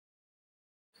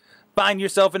Find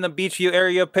yourself in the Beachview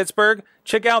area of Pittsburgh?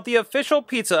 Check out the official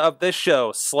pizza of this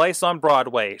show, Slice on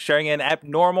Broadway, sharing an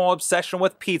abnormal obsession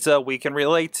with pizza we can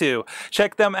relate to.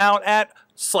 Check them out at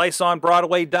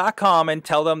sliceonbroadway.com and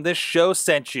tell them this show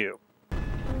sent you.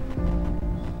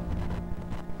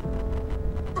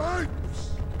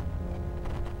 Apes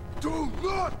do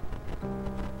not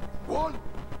want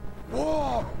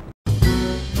war.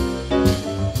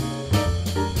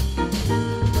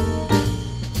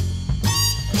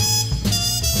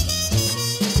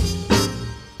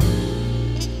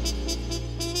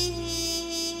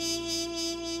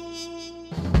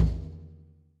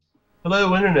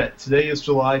 Hello, Internet. Today is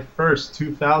July 1st,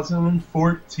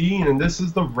 2014, and this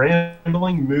is the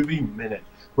Rambling Movie Minute,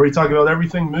 where we talk about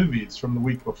everything movies from the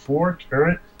week before,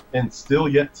 current, and still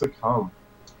yet to come.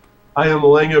 I am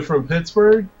Mulango from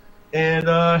Pittsburgh, and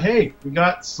hey, we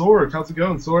got Sorg. How's it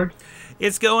going, Sorg?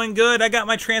 It's going good. I got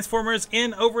my Transformers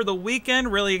in over the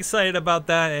weekend. Really excited about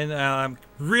that, and I'm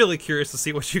really curious to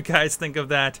see what you guys think of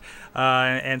that,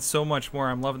 and so much more.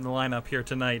 I'm loving the lineup here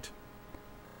tonight.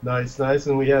 Nice, nice.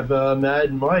 And we have Matt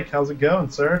and Mike. How's it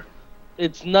going, sir?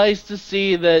 It's nice to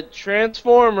see that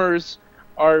Transformers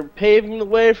are paving the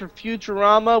way for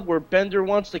Futurama, where Bender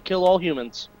wants to kill all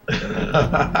humans.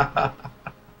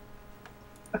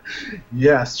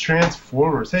 Yes,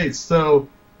 Transformers. Hey, so,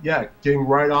 yeah, getting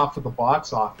right off of the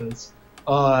box office. It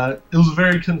was a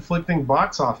very conflicting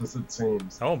box office, it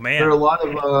seems. Oh, man. There are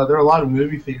a lot of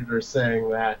movie theaters saying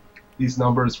that these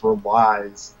numbers were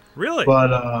lies. Really?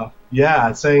 But,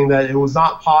 yeah, saying that it was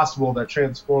not possible that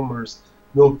Transformers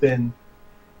milked in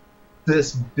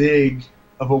this big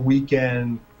of a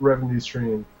weekend revenue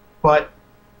stream. But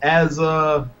as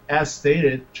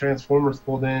stated, Transformers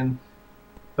pulled in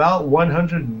about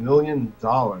 $100 million.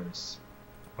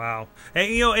 Wow.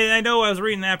 And, and I know I was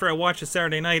reading after I watched it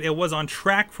Saturday night, it was on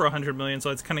track for $100 million,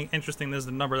 so it's kind of interesting there's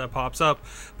the number that pops up.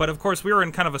 But, of course, we were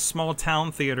in kind of a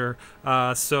small-town theater,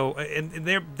 and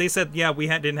they said, yeah, we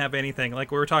didn't have anything.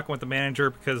 Like, we were talking with the manager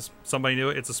because somebody knew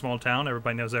it. It's a small town.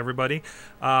 Everybody knows everybody.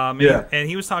 Yeah. And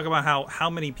he was talking about how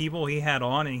many people he had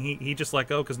on, and he just let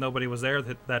go because nobody was there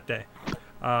that day.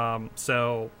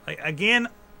 So, again,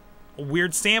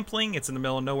 weird sampling. It's in the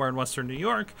middle of nowhere in Western New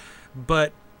York,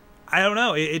 but I don't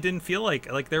know. It didn't feel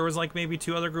like there was like maybe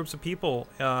two other groups of people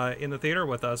in the theater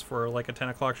with us for like a 10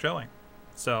 o'clock showing.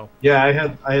 So yeah, I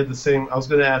had the same. I was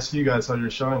going to ask you guys how your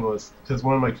showing was because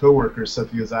one of my coworkers said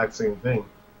the exact same thing.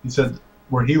 He said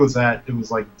where he was at, it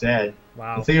was like dead.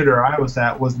 Wow. The theater I was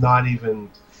at was not even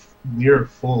near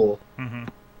full. Mm-hmm.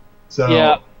 So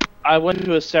yeah, I went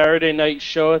to a Saturday night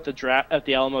show at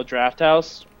the Alamo Draft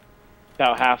House,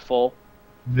 about half full.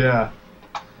 Yeah.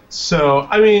 So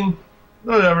I mean,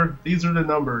 whatever. These are the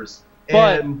numbers.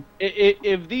 But and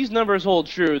if these numbers hold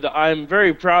true, I'm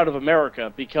very proud of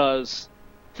America because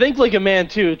Think Like a Man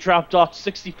 2 dropped off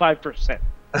 65%.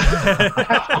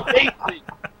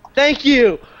 Thank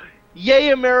you. Yay,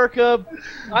 America.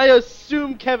 I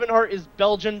assume Kevin Hart is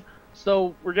Belgian,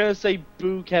 so we're going to say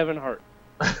boo Kevin Hart.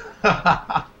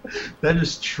 that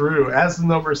is true. As the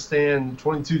numbers stand,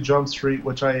 22 Jump Street,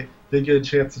 which I did get a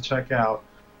chance to check out,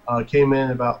 came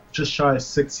in about just shy of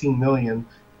 16 million,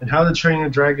 and How to Train Your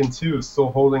Dragon 2 is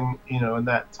still holding, in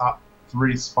that top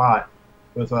 3 spot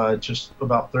with just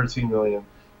about 13 million.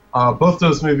 Both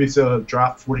those movies have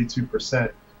dropped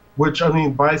 42%, which, I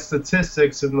mean, by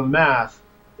statistics and the math,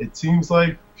 it seems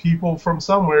like people from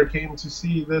somewhere came to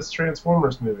see this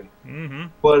Transformers movie. Mm-hmm.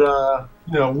 But,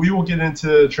 we will get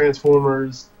into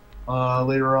Transformers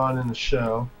later on in the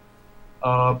show.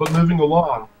 But moving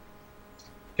along,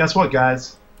 guess what,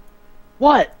 guys?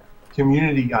 What?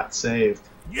 Community got saved.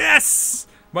 Yes!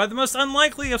 By the most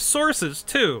unlikely of sources,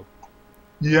 too.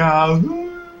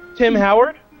 Yahoo! Tim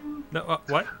Howard? No,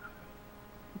 what?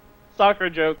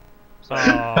 Soccer joke.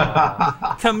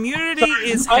 Community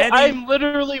is heading... I'm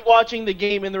literally watching the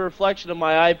game in the reflection of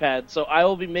my iPad, so I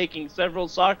will be making several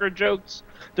soccer jokes.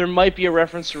 There might be a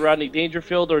reference to Rodney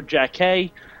Dangerfield or Jack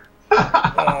Hay.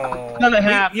 Gonna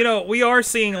happen. We are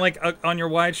seeing, like, on your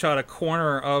wide shot, a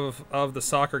corner of the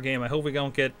soccer game. I hope we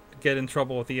don't get in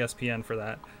trouble with ESPN for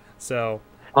that. So...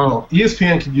 Oh,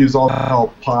 ESPN could use all the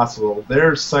help possible.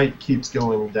 Their site keeps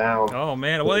going down. Oh,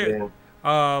 man.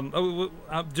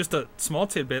 Just a small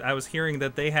tidbit. I was hearing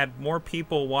that they had more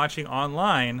people watching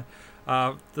online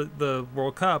the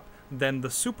World Cup than the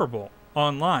Super Bowl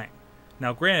online.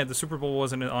 Now, granted, the Super Bowl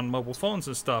wasn't on mobile phones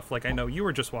and stuff, like I know you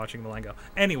were just watching, Mulango.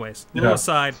 Anyways, little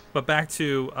aside, but back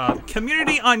to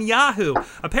Community on Yahoo.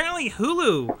 Apparently,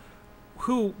 Hulu,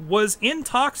 who was in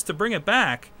talks to bring it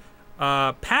back,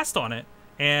 passed on it,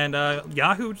 and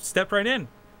Yahoo stepped right in.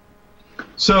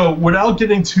 So, without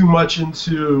getting too much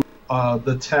into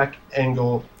the tech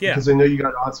angle, Yeah. because I know you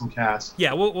got awesome cast.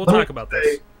 Yeah, we'll talk about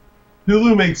this.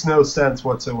 Hulu makes no sense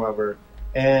whatsoever,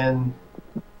 and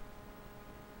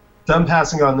them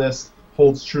passing on this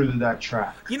holds true to that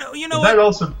track. You know With what? that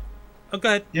also, Oh, go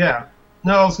ahead. yeah.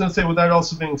 No, I was going to say, with that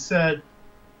also being said,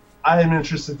 I am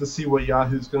interested to see what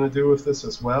Yahoo's going to do with this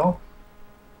as well.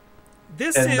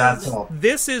 That's all.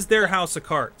 This is their house of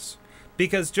cards,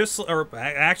 because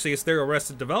actually it's their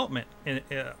Arrested Development.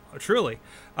 Truly,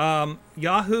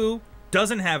 Yahoo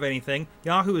doesn't have anything.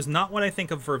 Yahoo is not what I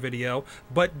think of for video,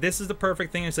 but this is the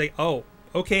perfect thing to say, oh,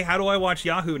 okay, how do I watch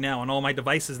Yahoo now on all my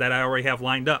devices that I already have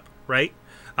lined up, right?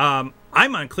 I'm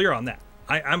unclear on that.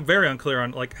 I'm very unclear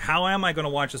on, like, how am I going to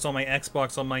watch this on my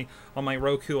Xbox, on my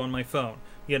Roku, on my phone?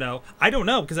 You know, I don't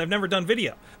know, because I've never done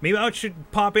video. Maybe I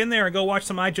should pop in there and go watch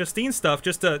some iJustine stuff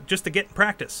just to get in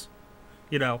practice.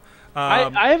 You know,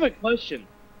 I have a question.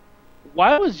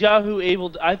 Why was Yahoo able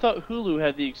to... I thought Hulu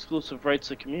had the exclusive rights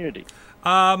to Community.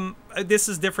 This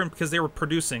is different because they were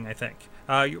producing, I think.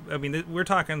 I mean, we're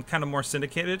talking kind of more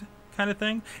syndicated kind of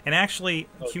thing. And actually,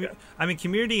 Okay.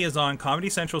 Community is on Comedy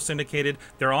Central syndicated.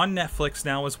 They're on Netflix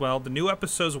now as well. The new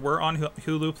episodes were on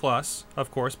Hulu Plus,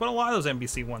 of course, but a lot of those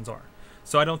NBC ones are.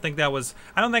 So I don't think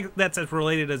that's as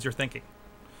related as you're thinking.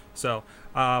 So,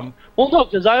 Well, no,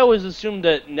 because I always assumed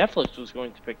that Netflix was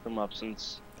going to pick them up,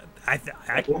 since... I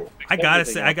gotta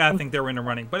think they're in the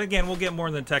running. But again, we'll get more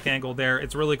in the tech angle there.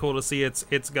 It's really cool to see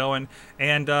it's going,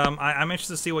 and I'm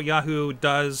interested to see what Yahoo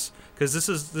does, because this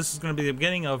is going to be the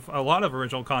beginning of a lot of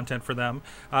original content for them.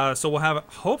 So we'll have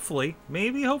hopefully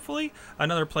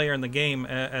another player in the game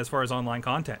as far as online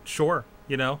content. Sure,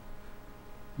 you know.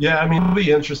 Yeah, I mean, it'll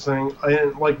be interesting.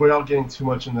 And, like, without getting too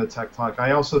much into tech talk,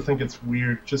 I also think it's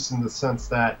weird just in the sense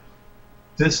that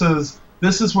this is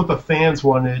what the fans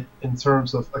wanted in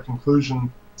terms of a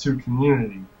conclusion to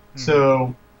Community. Mm-hmm.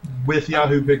 So with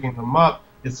Yahoo picking them up,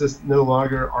 is this no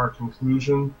longer our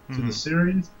conclusion to the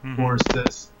series? Mm-hmm. Or is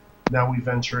this now we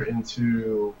venture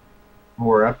into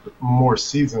more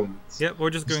seasons? Yep, we're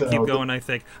just going to keep going, I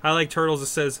think. I like Turtles. It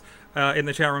says... in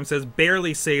the chat room says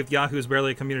barely saved. Yahoo's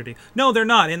barely a community. No, they're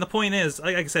not. And the point is,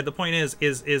 like I said, the point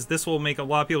is this will make a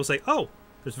lot of people say, "Oh,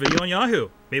 there's video on Yahoo.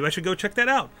 Maybe I should go check that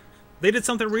out." They did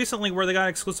something recently where they got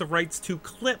exclusive rights to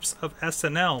clips of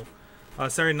SNL,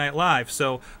 Saturday Night Live.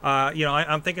 So,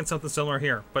 I'm thinking something similar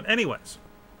here. But anyways,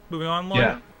 moving on.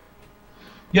 Lauren?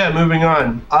 Yeah, moving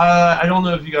on. I don't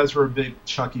know if you guys were a big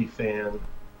Chuckie fan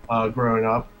growing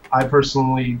up. I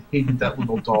personally hated that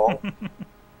little doll.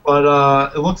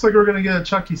 But it looks like we're going to get a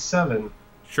Chuckie 7.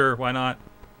 Sure, why not?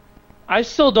 I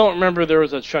still don't remember there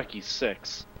was a Chuckie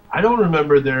 6. I don't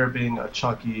remember there being a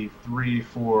Chuckie 3,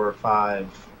 4,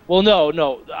 5. Well,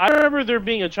 no. I remember there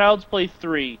being a Child's Play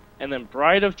 3, and then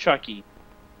Bride of Chuckie.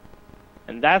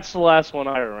 And that's the last one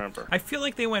I remember. I feel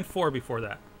like they went 4 before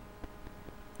that.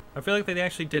 I feel like they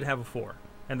actually did have a 4.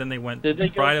 And then they went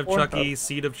Bride of Chuckie,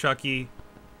 Seed of Chuckie...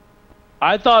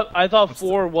 I thought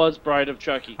 4 was Bride of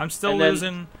Chuckie. I'm still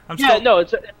losing.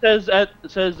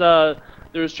 It says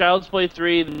there's Child's Play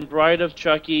 3, then Bride of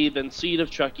Chuckie, then Seed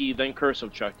of Chuckie, then Curse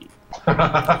of Chuckie.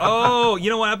 Oh, you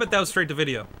know what? I bet that was straight to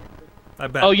video. I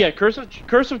bet. Oh yeah, Curse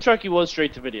of Chuckie was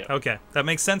straight to video. Okay, that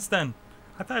makes sense then.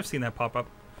 I thought I've seen that pop up.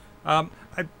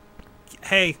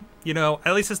 Hey,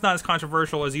 at least it's not as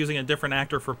controversial as using a different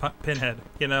actor for Pinhead.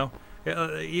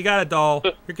 You got a doll.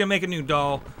 You're gonna make a new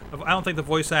doll. I don't think the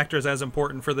voice actor is as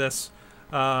important for this.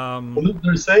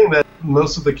 They're saying that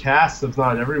most of the cast, if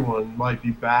not everyone, might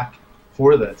be back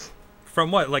for this.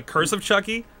 From what, like Curse of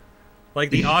Chuckie? Like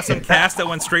the awesome cast that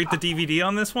went straight to DVD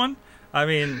on this one? I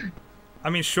mean,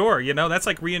 sure. That's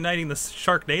like reuniting the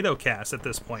Sharknado cast at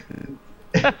this point.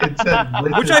 Which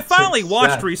I finally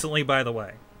watched recently, by the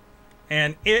way,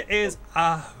 and it is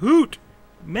a hoot,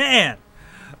 man.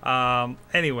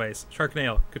 Anyways,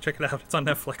 Sharknado, go check it out. It's on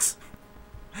Netflix.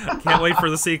 Can't wait for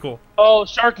the sequel. Oh,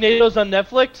 Sharknado's on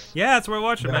Netflix? Yeah, that's where I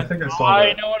watched it, man. I think I saw that.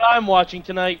 I know what I'm watching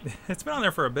tonight. It's been on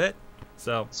there for a bit.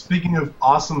 So, speaking of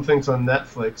awesome things on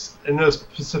Netflix, I know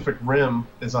Pacific Rim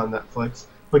is on Netflix,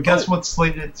 but guess what's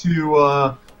slated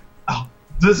to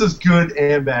this is good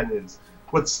and bad news.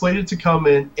 What's slated to come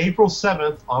in April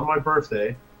 7th on my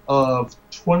birthday of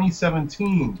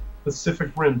 2017,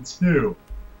 Pacific Rim 2.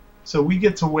 So we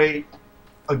get to wait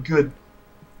a good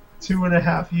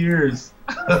 2.5 years.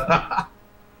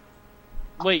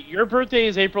 Wait, your birthday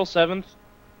is April 7th?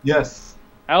 Yes.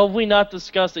 How have we not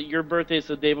discussed that your birthday is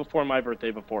the day before my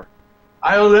birthday before?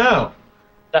 I don't know.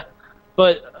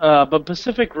 But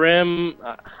Pacific Rim,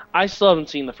 I still haven't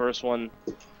seen the first one.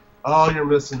 Oh, you're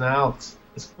missing out.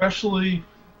 Especially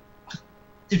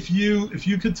if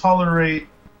you could tolerate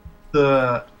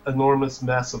the enormous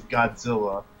mess of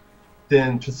Godzilla,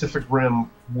 then Pacific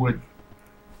Rim would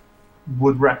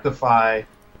rectify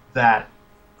that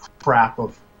crap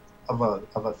of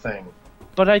a thing.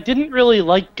 But I didn't really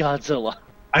like Godzilla.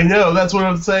 I know, that's what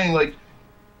I'm saying. Like,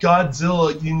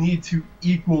 Godzilla, you need to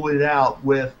equal it out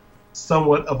with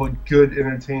somewhat of a good,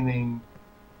 entertaining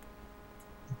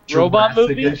robot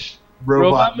movie.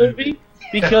 Robot movie?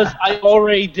 Because I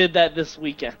already did that this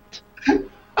weekend.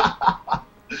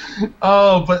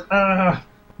 Oh, but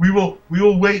we will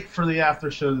wait for the after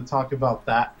show to talk about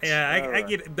that. Yeah, I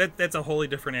get it. That's a wholly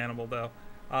different animal, though.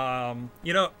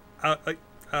 You know,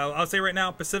 I'll say right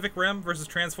now, Pacific Rim versus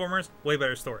Transformers, way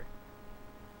better story.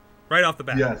 Right off the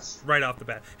bat. Yes. Right off the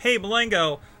bat. Hey,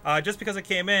 Mulango, just because I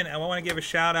came in, I want to give a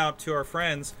shout out to our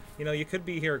friends. You know, you could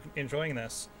be here enjoying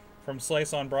this from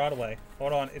Slice on Broadway.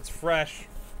 Hold on, it's fresh.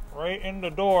 Right in the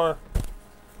door.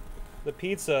 The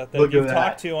pizza that you've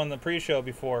talked to on the pre-show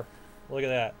before. Look at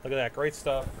that. Look at that. Great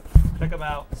stuff. Check them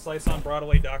out.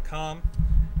 SliceOnBroadway.com.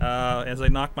 As I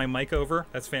knock my mic over.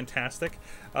 That's fantastic.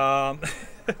 Really,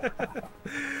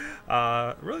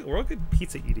 real good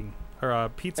pizza eating. Or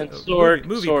pizza. And Sorg,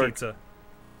 movie Sorg. pizza.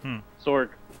 Sorg.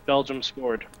 Belgium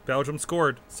scored. Belgium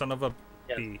scored. Son of a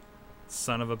B.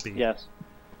 Son of a B. Yes.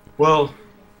 Well,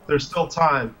 there's still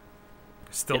time.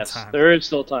 Still time. There is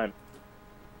still time.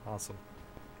 Awesome.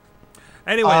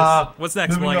 Anyways, what's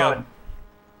next, Mulango?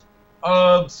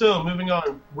 So moving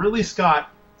on, Ridley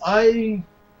Scott. I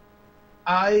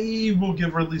will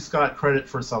give Ridley Scott credit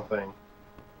for something.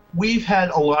 We've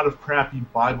had a lot of crappy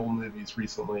Bible movies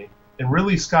recently, and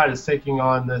Ridley Scott is taking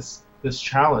on this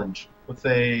challenge with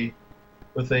a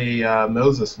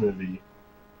Moses movie,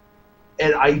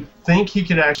 and I think he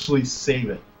could actually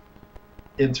save it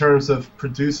in terms of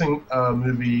producing a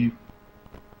movie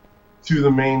to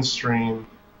the mainstream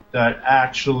that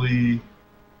actually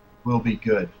will be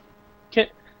good.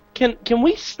 Can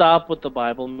we stop with the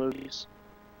Bible movies?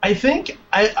 I think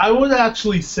I would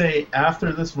actually say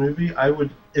after this movie,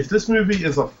 if this movie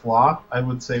is a flop, I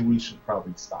would say we should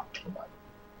probably stop the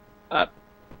Bible.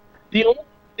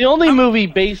 The only movie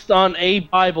based on a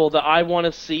Bible that I want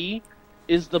to see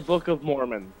is the Book of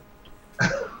Mormon.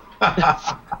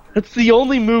 It's the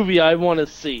only movie I want to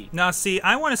see. Now, see,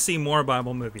 I want to see more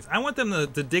Bible movies. I want them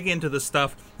to dig into the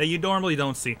stuff that you normally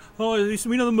don't see. Oh,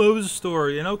 we know the Moses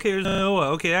story, and okay, there's Noah.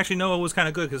 Okay, actually, Noah was kind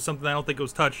of good because something I don't think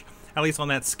was touched, at least on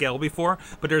that scale before.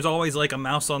 But there's always like a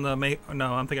mouse on the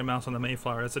No, I'm thinking Mouse on the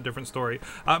Mayflower. That's a different story.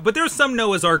 But there's some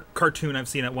Noah's Ark cartoon I've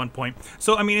seen at one point.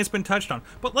 So I mean, it's been touched on.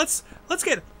 But let's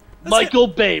get Michael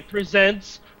Bay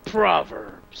presents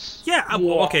Proverbs. Yeah,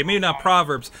 okay, maybe not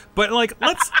Proverbs, but like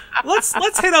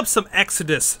let's hit up some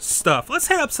Exodus stuff. Let's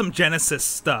hit up some Genesis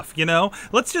stuff, you know?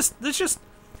 Let's just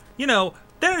you know,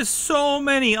 there's so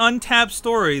many untapped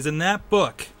stories in that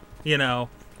book, you know.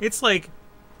 It's like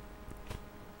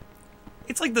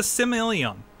the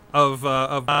Silmarillion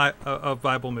of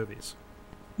Bible movies.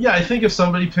 Yeah, I think if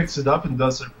somebody picks it up and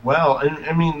does it well, and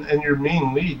I mean, and your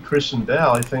main lead, Christian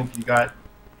Bale, I think you got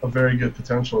a very good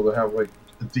potential to have like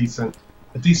a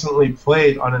decently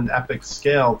played on an epic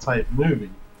scale type movie,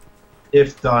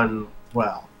 if done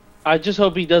well. I just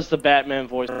hope he does the Batman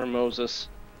voice for Moses.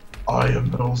 I am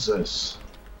Moses.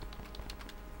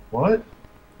 What?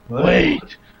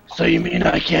 Wait, so you mean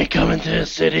I can't come into the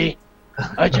city?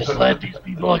 I just led these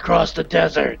people across the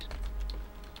desert.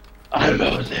 I'm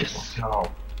Moses. No.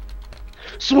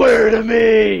 Swear to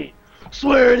me!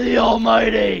 Swear to the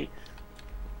Almighty!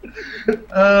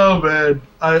 Oh man,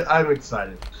 I'm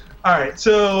excited. Alright,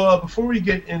 so before we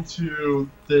get into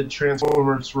the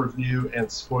Transformers review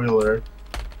and spoiler,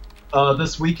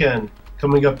 this weekend,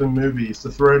 coming up in movies, the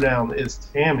throwdown is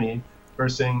Tammy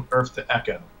versus Earth to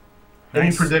Echo. Nice.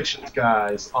 Any predictions,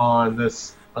 guys, on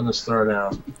this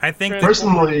throwdown? I think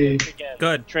personally,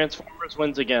 good. Transformers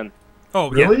wins again.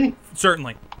 Oh, really? Yeah.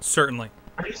 Certainly.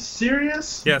 Are you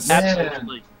serious? Yes. Man,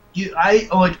 absolutely. I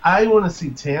want to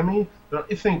see Tammy, but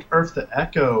I think Earth to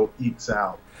Echo ekes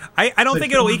out. I don't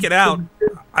think it'll eke it out.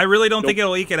 I really don't think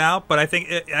it'll eke it out, but I think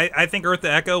Earth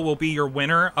to Echo will be your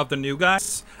winner of the new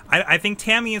guys. I think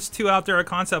Tammy is too out there a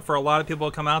concept for a lot of people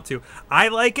to come out to. I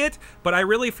like it, but I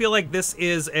really feel like this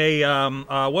is a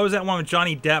what was that one with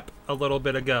Johnny Depp a little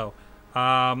bit ago?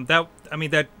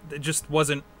 That just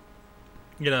wasn't,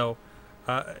 you know.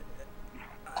 I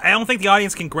don't think the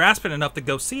audience can grasp it enough to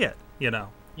go see it. You know.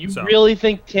 You really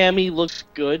think Tammy looks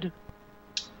good?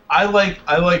 I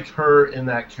like her in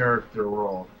that character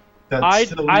role.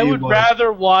 I would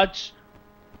rather watch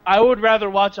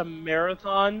a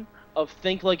marathon of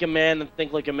Think Like a Man and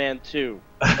Think Like a Man 2.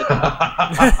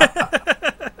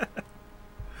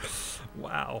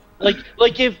 Wow.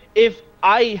 Like if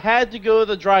I had to go to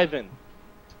the drive-in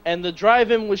and the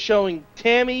drive-in was showing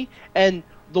Tammy and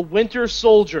the Winter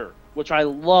Soldier, which I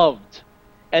loved,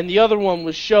 and the other one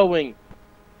was showing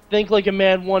Think Like a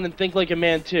Man 1 and Think Like a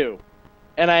Man 2,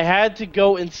 and I had to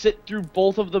go and sit through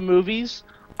both of the movies,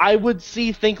 I would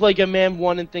see Think Like a Man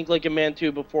 1 and Think Like a Man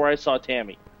 2 before I saw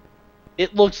Tammy.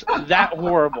 It looks that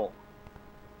horrible.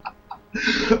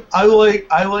 I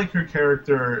like her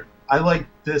character. I like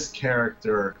this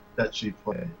character that she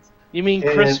plays. You mean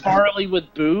Chris Farley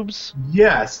with boobs?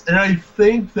 Yes, and I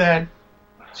think there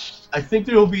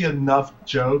will be enough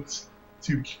jokes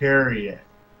to carry it,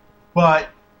 but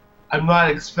I'm not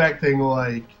expecting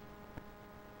like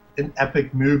an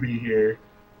epic movie here.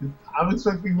 I'm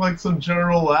expecting like some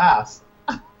general laughs.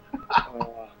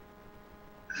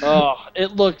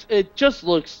 It just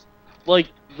looks like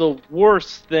the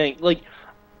worst thing. Like,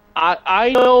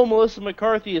 I know Melissa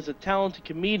McCarthy is a talented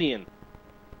comedian,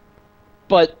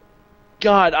 but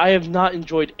God, I have not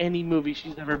enjoyed any movie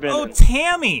she's ever been in. Oh,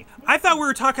 Tammy! I thought we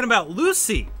were talking about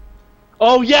Lucy.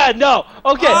 Oh yeah, no.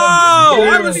 Okay. Oh,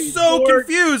 I was so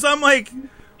confused. I'm like,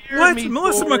 what?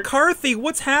 Melissa McCarthy?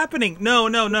 What's happening? No.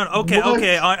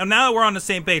 Okay. Now we're on the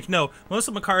same page. No,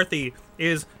 Melissa McCarthy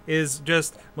is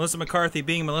just Melissa McCarthy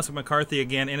being Melissa McCarthy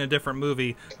again in a different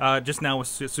movie. Just now with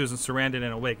Susan Sarandon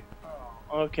in a wig.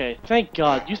 Okay, thank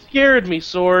God. You scared me,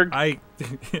 Sorg. I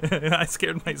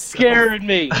scared myself. Scared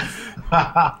me.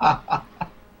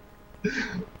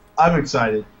 I'm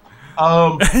excited.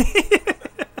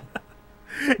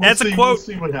 That's a quote. We'll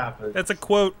see what happens. That's a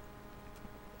quote.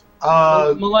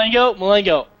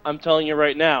 Mulango, I'm telling you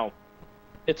right now,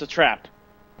 it's a trap.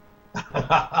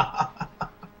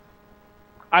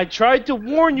 I tried to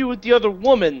warn you with the other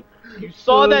woman. You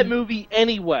saw that movie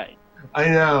anyway. I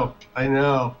know.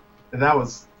 And that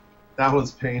was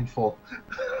painful.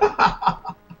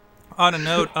 On a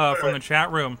note from the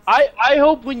chat room. I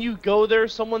hope when you go there,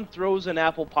 someone throws an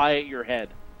apple pie at your head.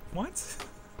 What?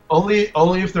 Only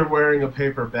if they're wearing a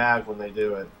paper bag when they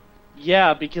do it.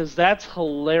 Yeah, because that's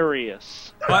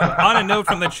hilarious. On a note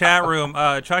from the chat room,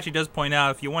 Chachi does point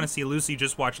out if you want to see Lucy,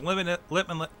 just watch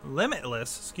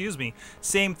Limitless. Excuse me.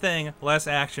 Same thing, less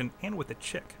action, and with a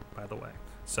chick, by the way.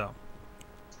 So.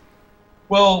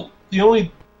 Well, the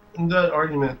only that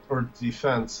argument or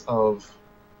defense of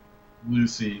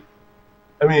Lucy,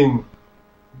 I mean,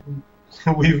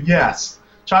 yes,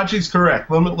 Chachi's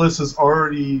correct. Limitless has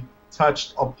already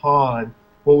touched upon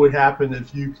what would happen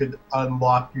if you could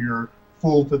unlock your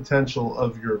full potential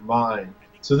of your mind.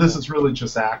 So this is really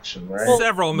just action, right? Well,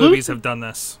 several movies have done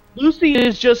this. Lucy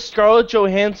is just Scarlett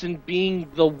Johansson being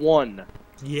the one.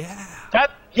 Yeah.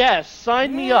 Yes,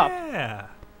 sign me up. Yeah.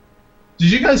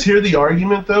 Did you guys hear the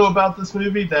argument, though, about this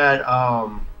movie that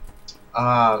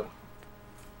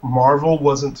Marvel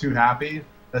wasn't too happy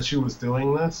that she was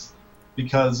doing this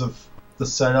because of the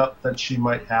setup that she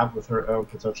might have with her own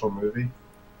potential movie?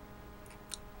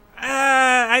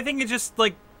 I think it just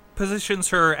like positions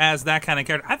her as that kind of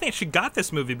character. I think she got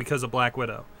this movie because of Black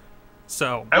Widow.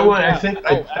 So I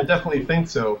definitely think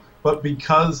so. But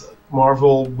because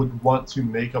Marvel would want to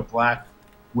make a Black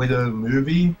Widow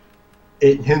movie,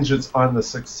 it hinges on the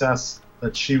success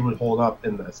that she would hold up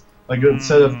in this. Like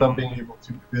instead of them being able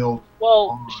to build.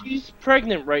 Well, she's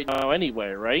pregnant right now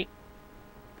anyway, right?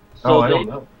 So I don't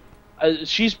know.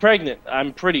 She's pregnant,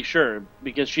 I'm pretty sure,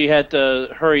 because she had to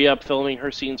hurry up filming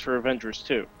her scenes for Avengers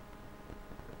 2.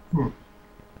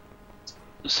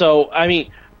 So, I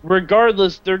mean,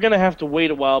 regardless, they're going to have to wait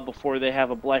a while before they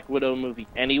have a Black Widow movie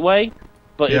anyway.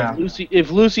 But yeah. if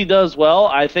Lucy does well,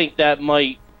 I think that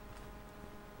might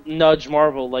nudge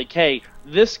Marvel like, hey,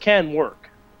 this can work.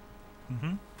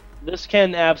 Mm-hmm. This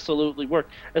can absolutely work,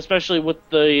 especially with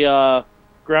the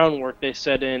groundwork they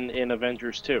set in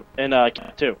Avengers 2 and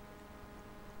 2.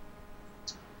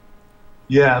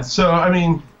 Yeah, so, I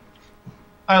mean,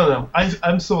 I don't know.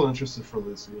 I'm still interested for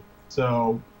Lucy,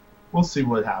 so we'll see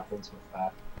what happens with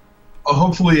that.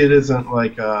 Hopefully it isn't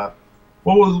like, there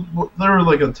were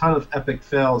like a ton of epic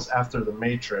fails after The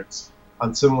Matrix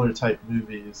on similar type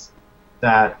movies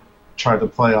that tried to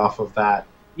play off of that.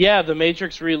 Yeah, The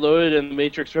Matrix Reloaded and The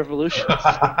Matrix Revolutions.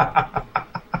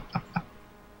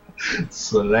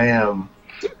 Slam.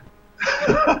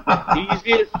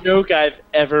 Easiest joke I've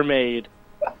ever made.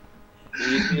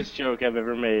 Easiest joke I've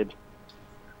ever made.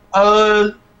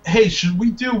 Hey, should we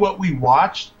do what we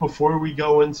watched before we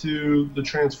go into the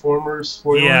Transformers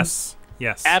spoilers?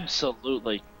 Yes.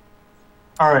 Absolutely.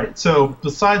 Alright, so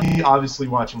besides me obviously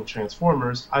watching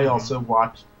Transformers, I also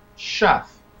watched Chef.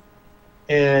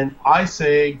 And I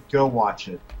say go watch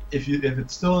it. If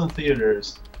it's still in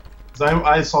theaters, because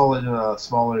I saw it in a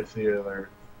smaller theater.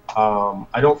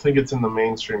 I don't think it's in the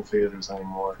mainstream theaters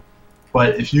anymore.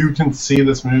 But if you can see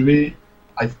this movie,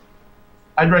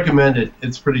 I'd recommend it.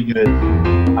 It's pretty good.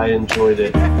 I enjoyed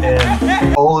it.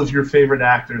 And all of your favorite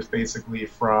actors, basically,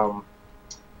 from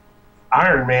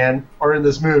Iron Man, are in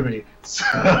this movie.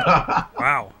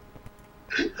 Wow.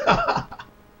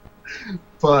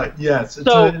 But, yes.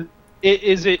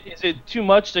 Is it too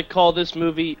much to call this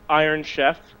movie Iron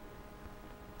Chef?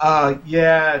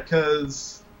 Yeah,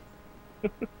 because...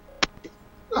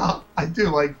 I do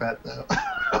like that, though.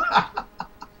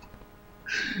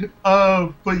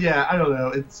 But yeah, I don't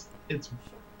know.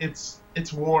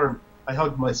 It's warm. I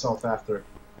hugged myself after.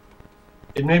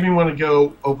 It made me want to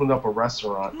go open up a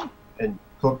restaurant and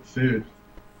cook food.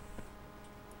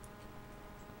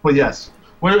 But yes.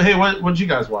 What did you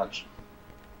guys watch?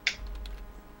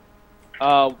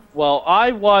 Well,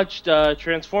 I watched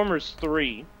Transformers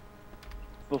 3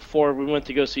 before we went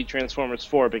to go see Transformers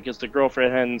 4 because the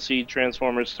girlfriend hadn't seen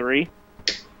Transformers 3.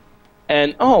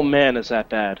 And, oh man, is that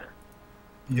bad.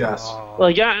 Yes.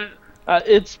 Like,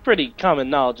 it's pretty common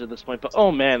knowledge at this point, but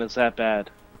oh man, is that bad.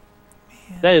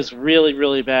 Man. That is really,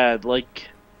 really bad. Like,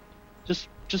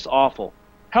 just awful.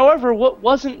 However, what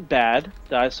wasn't bad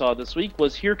that I saw this week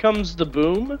was Here Comes the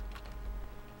Boom.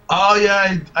 Oh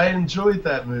yeah, I enjoyed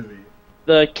that movie.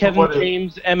 The Kevin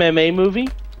James MMA movie.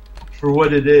 For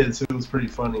what it is, it was pretty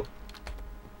funny.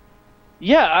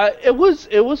 Yeah, it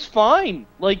was fine.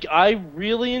 Like, I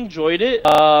really enjoyed it.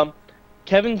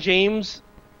 Kevin James,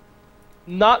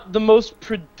 not the most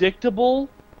predictable,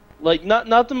 like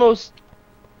not the most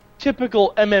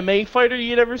typical MMA fighter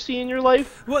you'd ever see in your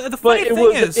life. Well, the funny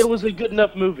thing is, it was a good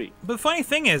enough movie. But the funny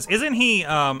thing is, isn't he?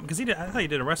 Because I thought he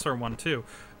did a wrestler one too.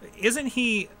 Isn't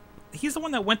he? He's the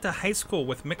one that went to high school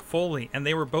with Mick Foley, and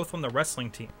they were both on the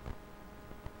wrestling team.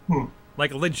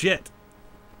 Like legit.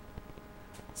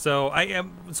 So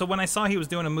So when I saw he was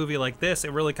doing a movie like this,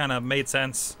 it really kind of made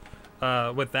sense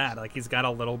with that. Like, he's got a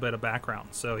little bit of background,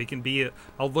 so he can be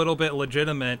a little bit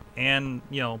legitimate and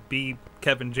be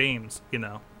Kevin James.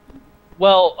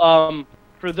 Well,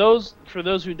 for those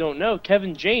who don't know,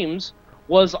 Kevin James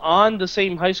was on the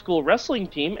same high school wrestling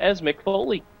team as Mick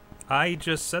Foley. I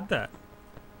just said that.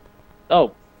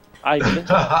 Oh, I missed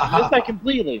that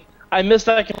completely. I missed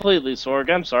that completely, Sorg.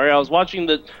 I'm sorry. I was watching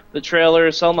the trailer.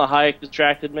 Selma Hayek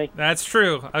distracted me. That's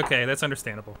true. Okay, that's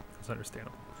understandable.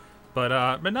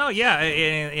 But no, yeah,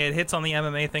 it hits on the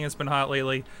MMA thing. It's been hot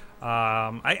lately.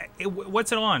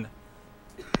 What's it on?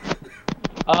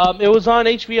 It was on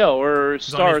HBO or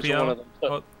Stars, or one of them.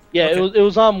 So, yeah, okay. It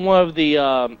was on one of the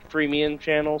freemium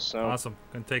channels. So awesome.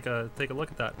 Gonna take a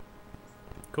look at that.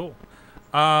 Cool.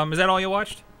 Is that all you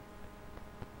watched?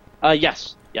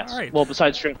 Yes. Yes. All right. Well,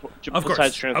 besides Transformers. Of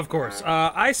course.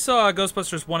 I saw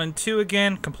Ghostbusters 1 and 2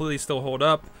 again. Completely still hold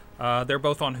up. They're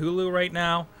both on Hulu right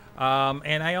now.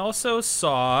 And I also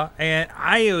saw, and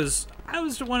I was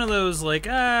one of those like,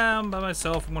 I'm by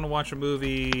myself. I'm gonna watch a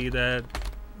movie that,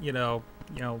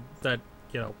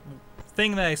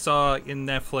 thing that I saw in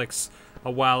Netflix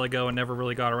a while ago and never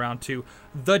really got around to.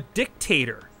 The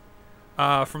Dictator,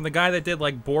 from the guy that did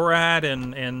like Borat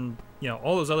and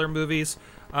all those other movies.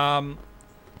 A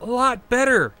lot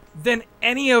better than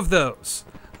any of those.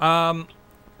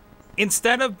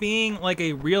 Instead of being like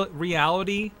a real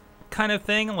reality kind of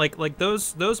thing, like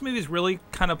those movies really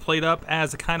kind of played up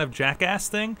as a kind of Jackass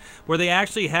thing, where they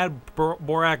actually had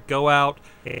Borat go out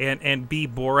and be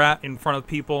Borat in front of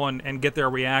people and get their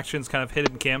reactions, kind of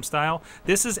hidden cam style.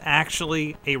 This is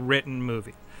actually a written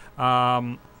movie.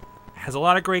 Has a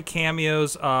lot of great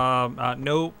cameos.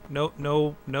 No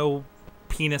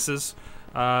penises.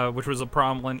 Which was a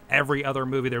problem in every other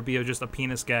movie. There'd be just a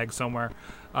penis gag somewhere,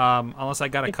 unless I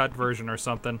got a cut version or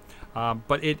something.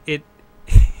 But it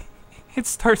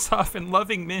starts off in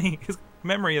loving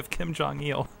memory of Kim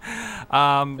Jong-il,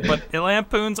 but it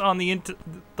lampoons on the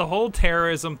whole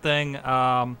terrorism thing,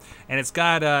 and it's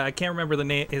got I can't remember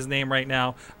his name right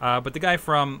now, but the guy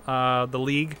from the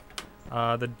League,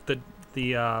 the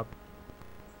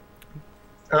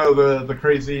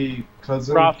crazy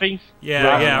cousin? Ralphie?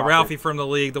 Yeah, Ralphie from the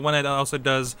League. The one that also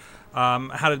does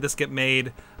How Did This Get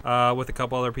Made with a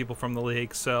couple other people from the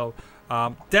League. So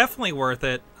definitely worth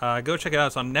it. Go check it out.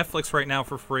 It's on Netflix right now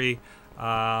for free.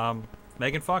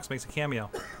 Megan Fox makes a cameo.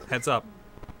 Heads up.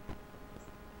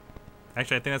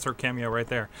 Actually, I think that's her cameo right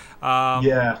there.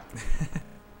 Yeah.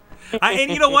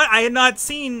 And you know what? I had not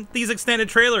seen these extended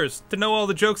trailers to know all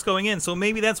the jokes going in, so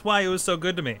maybe that's why it was so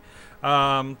good to me.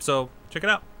 So check it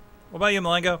out. What about you,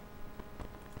 Mulango?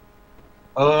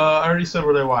 I already said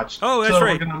what I watched. Oh, that's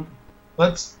right.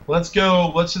 Let's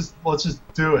go. Let's just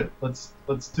do it. Let's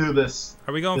do this.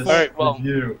 Are we going for it?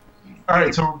 Review. All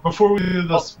right. So before we do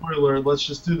the spoiler, let's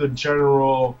just do the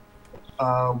general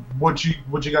Did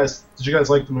you guys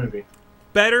like the movie?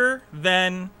 Better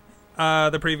than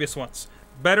the previous ones.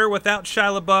 Better without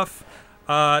Shia LaBeouf.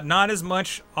 Not as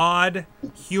much odd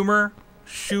humor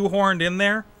shoehorned in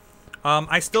there.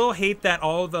 I still hate that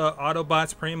all the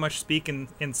Autobots pretty much speak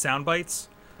in sound bites.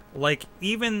 Like,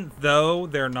 even though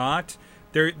they're not,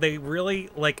 they really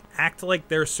like act like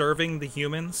they're serving the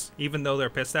humans, even though they're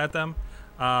pissed at them.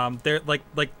 They're like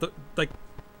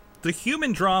the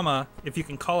human drama, if you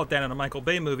can call it that in a Michael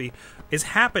Bay movie, is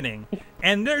happening,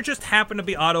 and there just happen to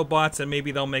be Autobots, and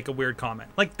maybe they'll make a weird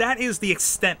comment. Like, that is the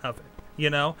extent of it,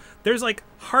 you know? There's, like,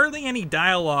 hardly any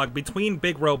dialogue between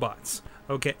big robots,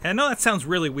 okay? I know that sounds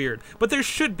really weird, but there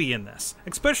should be in this,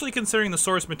 especially considering the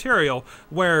source material,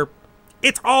 where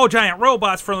it's all giant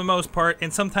robots for the most part,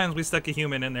 and sometimes we stuck a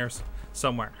human in there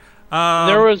somewhere.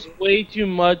 There was way too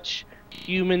much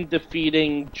human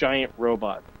defeating giant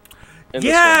robot.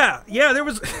 Yeah, there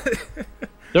was.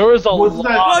 There was a lot.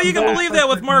 Well, you can believe that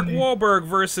with Mark Wahlberg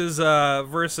versus Shia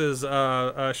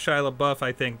LaBeouf,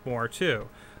 I think more too.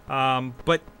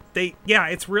 But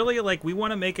it's really like we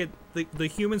want to make it. The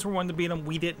humans were one to beat them.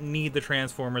 We didn't need the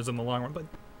Transformers in the long run, but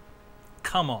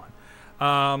come on.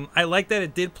 I like that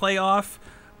it did play off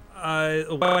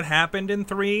what happened in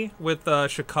 3 with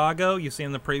Chicago. You see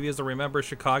in the previews, to remember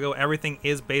Chicago. Everything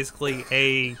is basically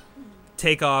a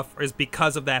takeoff is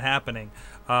because of that happening.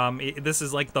 This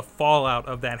is like the fallout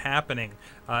of that happening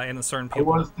in a certain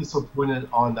people. I was disappointed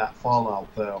on that fallout,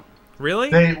 though.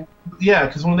 Really?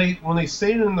 Because when they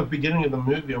say it in the beginning of the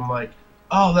movie, I'm like,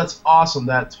 oh, that's awesome.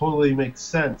 That totally makes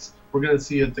sense. We're gonna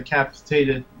see a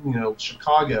decapitated,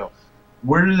 Chicago.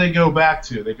 Where do they go back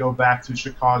to? They go back to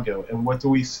Chicago, and what do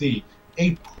we see?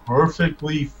 A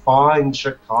perfectly fine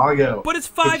Chicago. But it's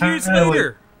 5 years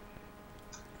later.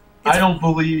 I don't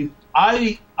believe.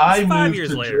 I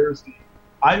moved to later. Jersey.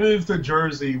 I moved to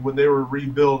Jersey when they were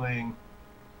rebuilding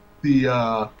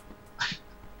the.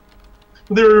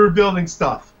 They were rebuilding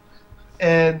stuff,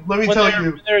 and let me tell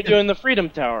you, they're doing the Freedom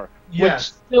Tower,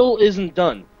 yes, which still isn't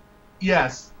done.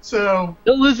 Yes, so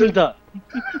still isn't done.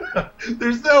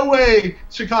 There's no way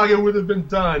Chicago would have been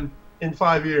done in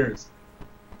 5 years.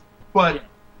 But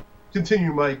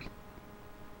continue, Mike.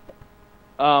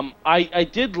 I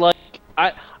did like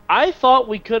I thought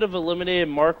we could have eliminated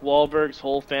Mark Wahlberg's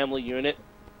whole family unit,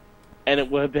 and it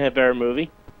would have been a better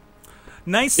movie.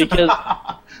 Nice, because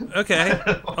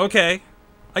okay.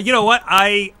 You know what?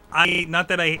 I not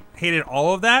that I hated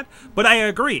all of that, but I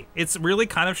agree. It's really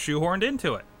kind of shoehorned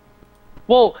into it.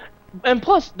 Well, and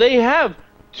plus they have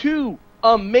 2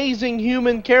 amazing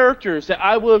human characters that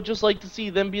I would have just liked to see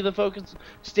them be the focus.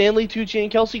 Stanley Tucci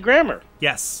and Kelsey Grammer.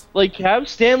 Yes. Like, have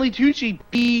Stanley Tucci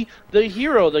be the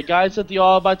hero, the guys that the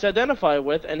Autobots identify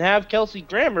with, and have Kelsey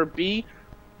Grammer be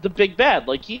the big bad,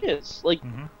 like he is. Like,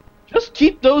 just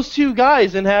keep those 2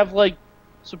 guys and have, like,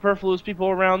 superfluous people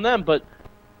around them. But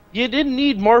you didn't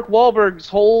need Mark Wahlberg's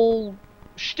whole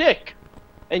shtick.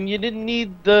 And you didn't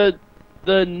need the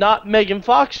not Megan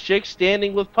Fox chick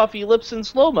standing with puffy lips in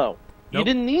slow-mo. Nope. You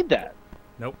didn't need that.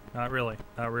 Nope, not really.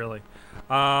 Not really.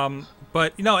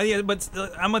 But,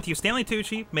 I'm with you. Stanley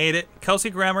Tucci made it. Kelsey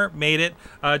Grammer made it.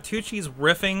 Tucci's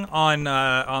riffing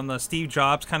on the Steve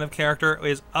Jobs kind of character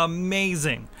is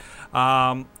amazing.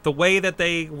 The way that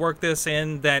they worked this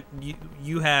in, that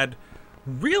you had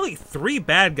really 3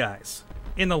 bad guys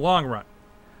in the long run.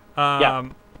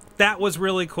 That was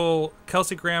really cool.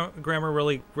 Kelsey Grammer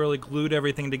really glued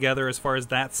everything together as far as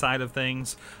that side of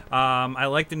things. I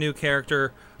like the new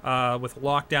character with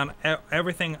Lockdown.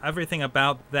 Everything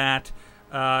about that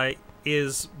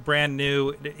is brand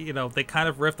new. They kind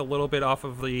of riffed a little bit off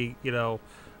of the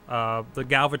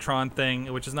Galvatron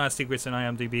thing, which is not a secret in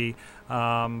IMDb.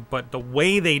 But the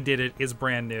way they did it is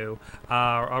brand new.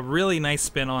 A really nice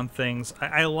spin on things.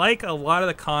 I like a lot of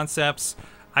the concepts.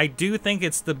 I do think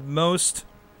it's the most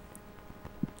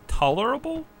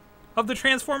tolerable of the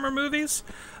Transformer movies.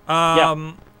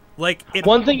 Like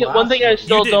one thing I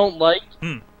still don't like.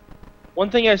 One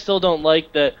thing I still don't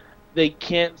like that they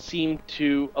can't seem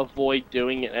to avoid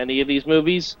doing in any of these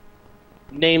movies: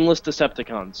 nameless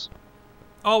Decepticons.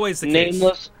 Always the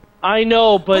nameless. Case. I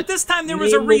know, but this time there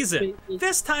was a reason.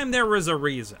 This time there was a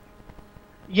reason.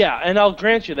 Yeah, and I'll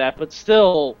grant you that, but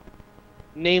still.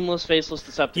 Nameless, faceless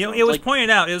Decepticons. It was pointed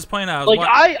out. Like,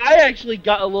 I actually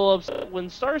got a little upset when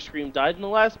Starscream died in the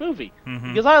last movie.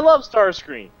 Because I love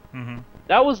Starscream.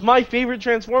 That was my favorite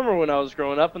Transformer when I was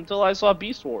growing up until I saw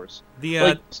Beast Wars.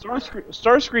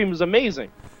 Starscream is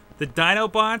amazing. The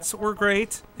Dinobots were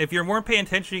great. If you weren't paying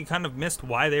attention, you kind of missed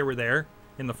why they were there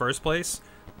in the first place.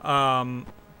 But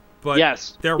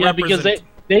yes. Because they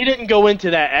didn't go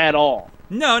into that at all.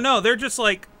 No, they're just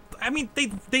like... I mean,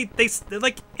 they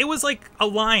like, it was like a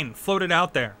line floated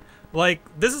out there. Like,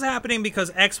 this is happening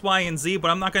because X, Y, and Z,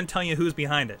 but I'm not going to tell you who's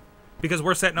behind it. Because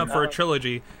we're setting up for a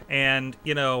trilogy, and,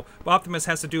 you know, Optimus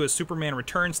has to do his Superman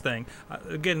Returns thing.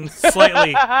 Getting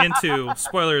slightly into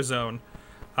spoiler zone.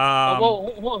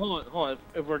 Well, hold on.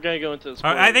 If we're going to go into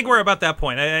spoilers, I think we're about that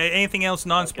point. Anything else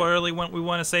non-spoilerly we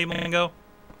want to say, Mulango?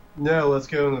 No, let's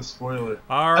go into spoiler.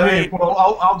 All right. I mean,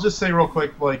 well, I'll just say real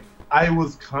quick, like, I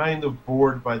was kind of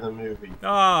bored by the movie.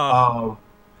 Oh.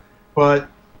 But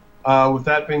with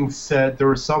that being said, there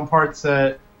were some parts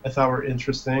that I thought were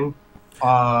interesting.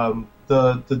 The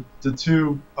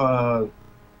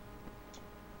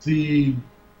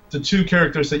two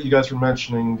characters that you guys were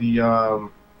mentioning, the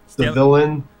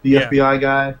villain, the FBI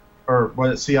guy, or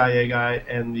what, CIA guy,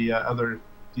 and the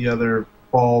other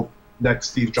bald neck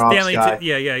Steve Jobs guy.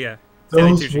 Yeah.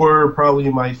 Those were probably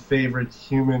my favorite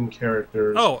human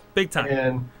characters. Oh, big time.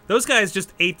 And those guys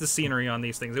just ate the scenery on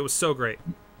these things. It was so great.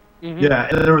 Mm-hmm. Yeah,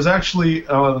 and there was actually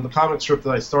the comic strip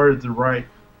that I started to write,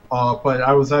 but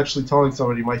I was actually telling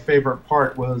somebody my favorite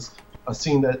part was a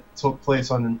scene that took place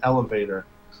on an elevator.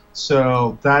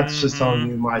 So that's just telling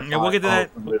you my thought. Yeah, we'll get to that.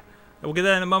 We'll get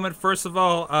that in a moment. First of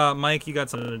all, Mike, you got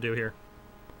something to do here.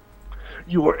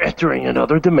 You are entering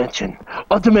another dimension.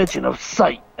 A dimension of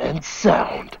sight and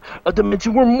sound. A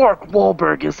dimension where Mark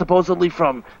Wahlberg is supposedly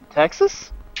from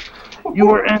Texas?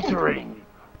 You are entering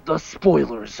the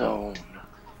spoiler zone.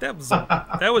 That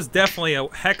was definitely a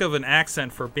heck of an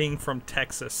accent for being from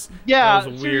Texas. Yeah,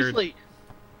 that was weird. Seriously.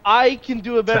 I can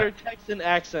do a better Texan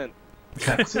accent.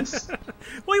 Texas?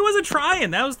 Well, he wasn't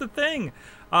trying. That was the thing.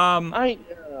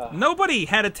 Nobody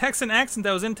had a Texan accent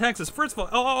that was in Texas. First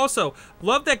of all, also,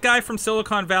 love that guy from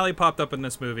Silicon Valley popped up in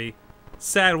this movie.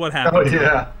 Sad what happened. Oh,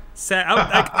 yeah.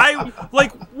 Sad.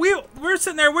 We're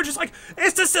sitting there, we're just like,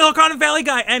 it's the Silicon Valley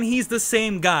guy, and he's the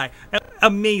same guy.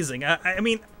 Amazing. I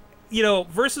mean, you know,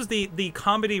 versus the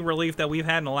comedy relief that we've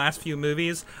had in the last few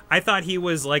movies, I thought he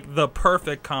was like the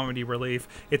perfect comedy relief.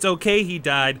 It's okay he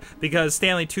died because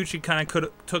Stanley Tucci kind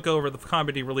of took over the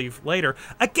comedy relief later.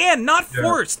 Again, not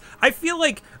forced. I feel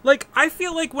like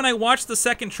when I watched the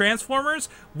second Transformers,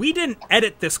 we didn't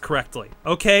edit this correctly.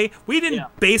 Okay, we didn't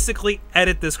basically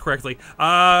edit this correctly.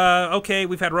 Okay,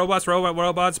 we've had robots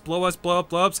blow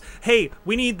ups. Hey,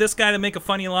 we need this guy to make a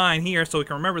funny line here so we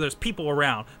can remember there's people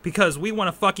around because we want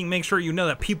to fucking make sure you know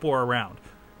that people are around.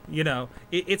 You know,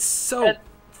 it's so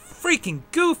freaking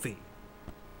goofy.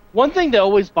 One thing that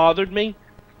always bothered me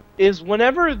is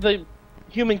whenever the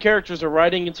human characters are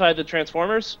riding inside the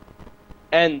Transformers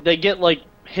and they get like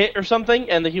hit or something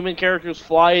and the human characters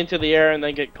fly into the air and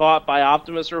then get caught by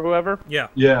Optimus or whoever.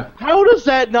 Yeah. How does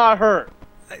that not hurt?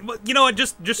 You know what?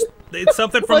 Just it's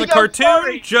something from like, the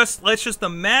cartoon. Let's just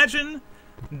imagine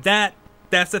that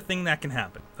that's a thing that can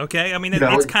happen. Okay, I mean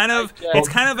it's kind of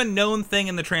a known thing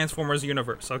in the Transformers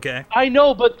universe. Okay, I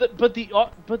know, but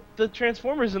the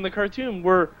Transformers in the cartoon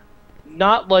were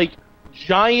not like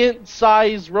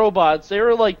giant-sized robots. They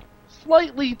were like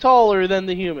slightly taller than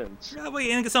the humans. Yeah, well,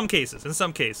 in some cases,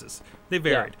 they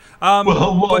varied.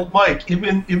 Well, Mike,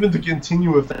 even to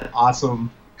continue with that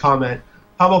awesome comment,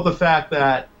 how about the fact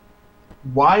that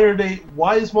why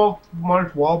is Mark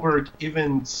Wahlberg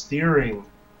even steering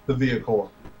the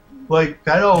vehicle? Like,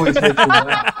 that always makes me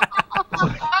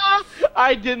laugh.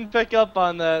 I didn't pick up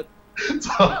on that.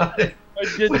 I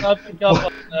did not pick up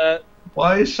on that.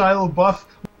 Why is Shia LaBeouf...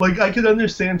 Like, I could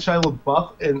understand Shia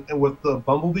LaBeouf and with the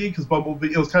Bumblebee, because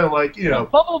Bumblebee, it was kind of like, you know...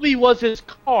 Bumblebee was his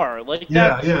car. Like,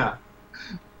 yeah.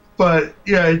 But,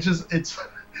 yeah, it's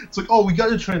like, oh, we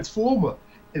got a Transformer.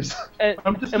 And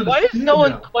why does no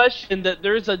one question that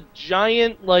there's a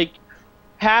giant, like,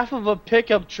 half of a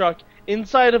pickup truck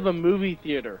inside of a movie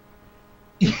theater?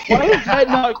 Why is that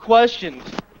not questioned?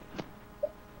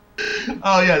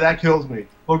 Oh yeah, that kills me.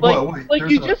 Like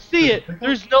you just see it.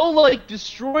 There's no like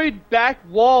destroyed back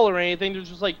wall or anything. There's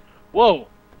just like, whoa,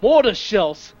 mortar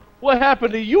shells. What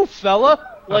happened to you,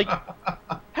 fella? Like,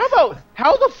 how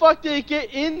the fuck did it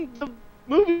get in the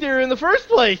movie theater in the first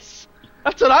place?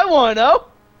 That's what I want to know.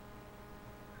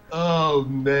 Oh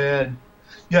man,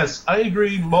 yes, I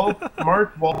agree. Mark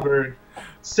Wahlberg.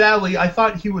 Sadly, I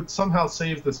thought he would somehow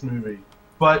save this movie,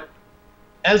 but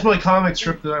as my comic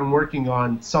strip that I'm working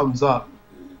on sums up,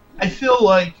 I feel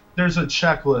like there's a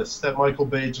checklist that Michael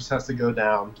Bay just has to go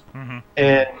down,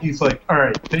 and he's like, "All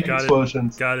right, big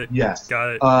explosions, got it, yes, got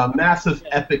it, massive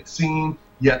epic scene,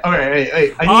 yeah, all right,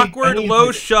 hey, awkward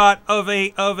low shot of a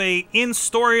in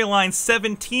storyline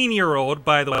 17-year-old,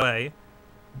 by the way,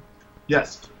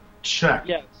 yes, check,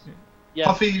 yes." Yes.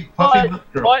 Puffy girl.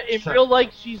 But in real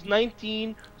life, she's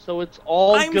 19, so it's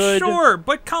all good. I'm sure,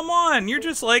 but come on. You're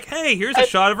just like, hey, here's a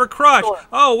shot of her crotch.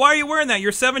 Oh, why are you wearing that?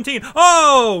 You're 17.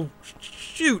 Oh,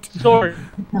 shoot. Sorg.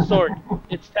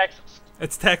 It's Texas.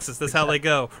 It's Texas. That's how they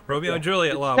go. Romeo and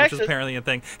Juliet law, which is apparently a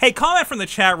thing. Hey, comment from the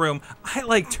chat room. I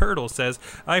like Turtle says,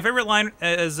 my favorite line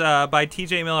is by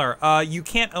TJ Miller. You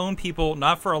can't own people,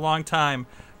 not for a long time,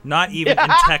 not even in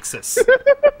Texas.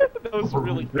 That was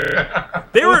really good.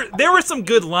 There were some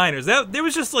good liners. There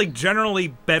was just like generally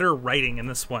better writing in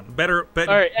this one. Better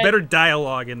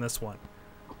dialogue in this one.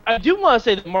 I do want to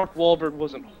say that Mark Wahlberg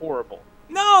wasn't horrible.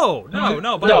 No, but no,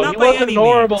 not he by wasn't any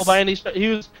horrible means. by any. He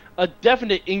was a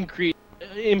definite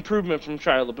improvement from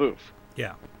Shia LaBeouf.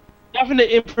 Yeah,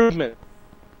 definite improvement.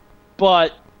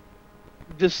 But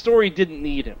the story didn't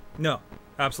need him. No,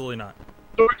 absolutely not.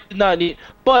 Story did not need.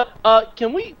 But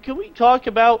can we talk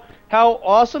about how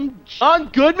awesome John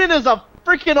Goodman is a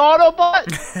freaking Autobot?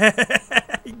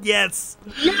 Yes.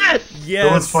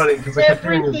 It was funny because I kept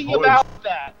hearing his voice. About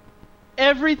that.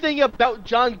 Everything about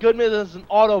John Goodman as an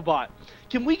Autobot.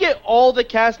 Can we get all the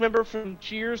cast members from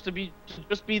Cheers to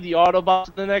just be the Autobots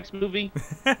in the next movie?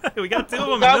 We got 2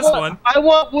 of them in this one. I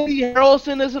want Woody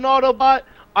Harrelson as an Autobot.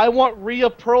 I want Rhea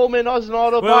Perlman as an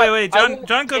Autobot. Wait.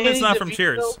 John Goodman's not from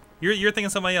Cheers. You're thinking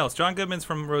of somebody else. John Goodman's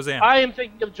from Roseanne. I am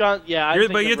thinking of John. Yeah, you're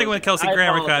thinking with Kelsey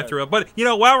Grammer kind of threw up. But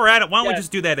while we're at it, why don't we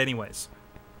just do that anyways?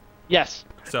 Yes.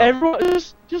 So everyone,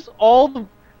 just all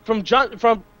from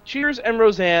Cheers and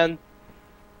Roseanne.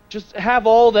 Just have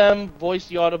all of them voice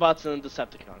the Autobots and the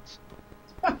Decepticons.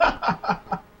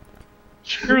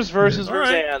 Cheers versus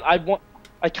Roseanne.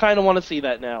 I kind of want to see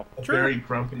that now. A very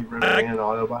grumpy Roseanne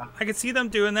Autobot. I could see them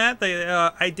doing that.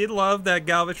 I did love that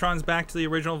Galvatron's back to the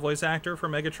original voice actor for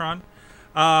Megatron.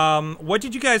 What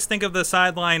did you guys think of the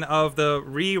sideline of the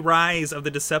re-rise of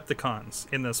the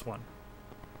Decepticons in this one?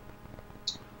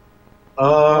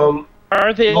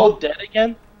 Aren't they all dead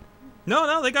again?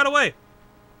 No, they got away.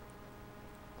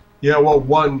 Yeah, well,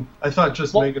 one. I thought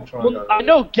just Megatron. Well, I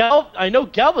know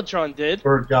Galvatron did.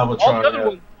 Or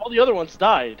Galvatron. All the other ones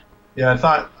died. Yeah, I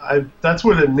thought that's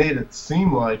what it made it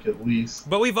seem like, at least.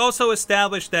 But we've also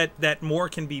established that more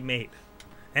can be made,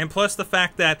 and plus the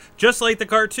fact that just like the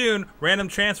cartoon, random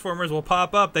Transformers will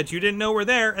pop up that you didn't know were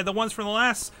there, and the ones from the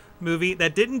last movie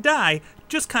that didn't die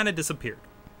just kind of disappeared.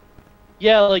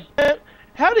 Yeah, like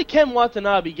how did Ken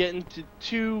Watanabe get into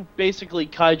 2 basically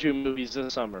kaiju movies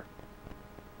this summer?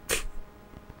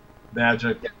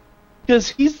 Magic. Because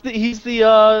he's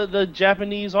the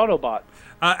Japanese Autobot.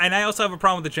 And I also have a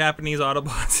problem with the Japanese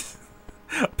Autobots.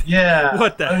 Yeah.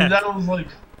 What the heck? That was like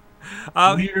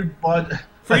weird, but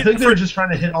I think they're just trying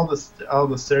to hit all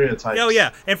the stereotypes. Oh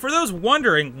yeah, and for those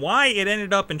wondering why it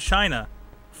ended up in China,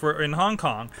 in Hong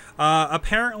Kong,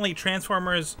 apparently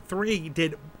Transformers 3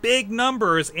 did big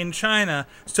numbers in China,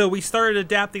 so we started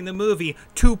adapting the movie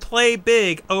to play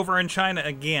big over in China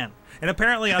again. And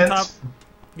apparently on top.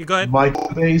 You go ahead.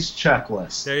 Michael Bay's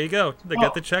checklist. There you go. They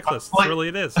got the checklist. That's really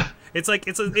it is. It's like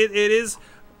it is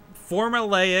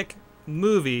formulaic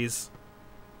movies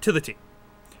to the T.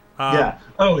 Yeah.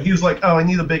 Oh, he's like, I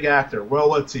need a big actor. Well,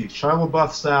 let's see. Shia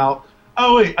LaBeouf's out.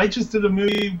 Oh wait, I just did a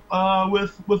movie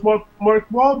with Mark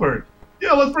Wahlberg.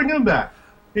 Yeah, let's bring him back.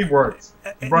 He works.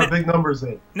 He brought big numbers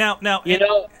in. Now,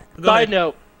 side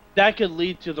note. That could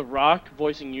lead to The Rock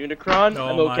voicing Unicron.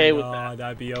 I'm okay with that.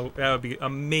 That would be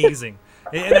amazing.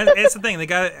 And that's the thing.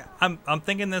 I'm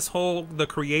thinking the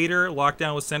creator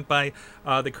lockdown was sent by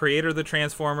the creator of the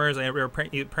Transformers, and we're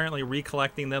apparently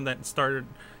recollecting them that started,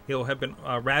 have been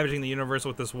ravaging the universe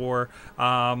with this war.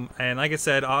 And like I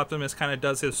said, Optimus kind of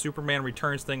does his Superman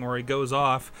Returns thing where he goes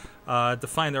off to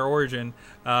find their origin,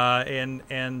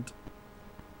 and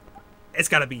it's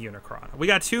got to be Unicron. We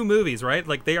got 2 movies, right?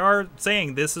 Like they are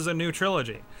saying this is a new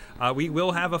trilogy. We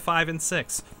will have a 5 and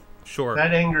 6. Sure.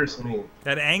 That angers me.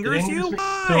 That angers you? Me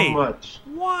Why? so much.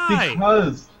 Why?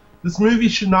 Because this movie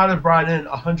should not have brought in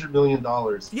 $100 million.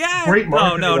 Yeah. Great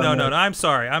marketing. No. I'm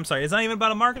sorry. It's not even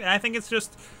about a marketing. I think it's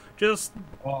just it's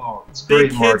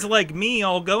big kids like me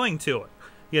all going to it.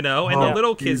 And the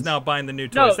little kids now buying the new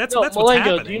toys. That's what's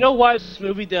happening. Do you know why this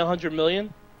movie did $100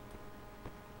 million?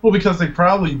 Well, because they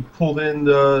probably pulled in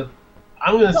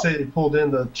I'm going to say they pulled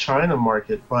in the China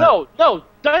market, but no,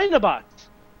 Dinobots.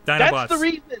 That's the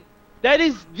reason. That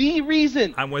is the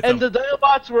reason. I'm with them. them. And the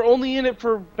Dinobots were only in it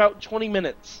for about 20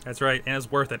 minutes. That's right, and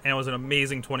it's worth it. And it was an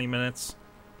amazing 20 minutes.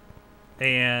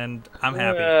 And I'm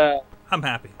happy. I'm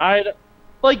happy.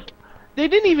 They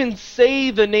didn't even say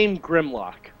the name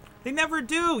Grimlock. They never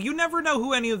do. You never know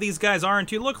who any of these guys are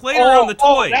until you look later on the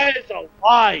toy. Oh, that is a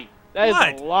lie. That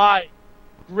is a lie.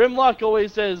 Grimlock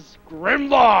always says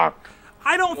Grimlock.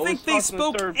 I don't think they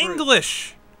spoke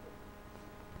English.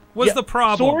 Was the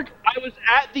problem? Sorg, I was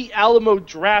at the Alamo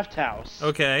Draft House.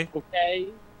 Okay. Okay.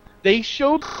 They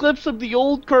showed clips of the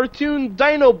old cartoon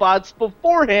Dinobots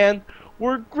beforehand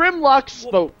where Grimlock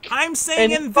spoke. I'm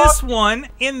saying in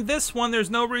this one, there's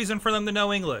no reason for them to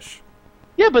know English.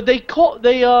 Yeah, but they called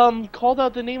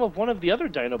out the name of one of the other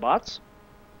Dinobots.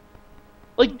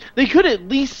 Like, they could at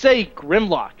least say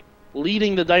Grimlock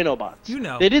leading the Dinobots. You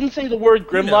know. They didn't say the word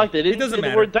Grimlock. They didn't say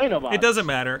the word Dinobots. It doesn't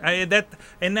matter.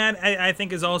 I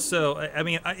think is also, I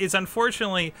mean, it's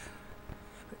unfortunately,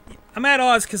 I'm at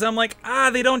odds because I'm like,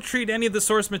 they don't treat any of the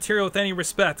source material with any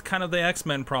respect. Kind of the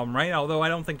X-Men problem, right? Although I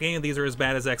don't think any of these are as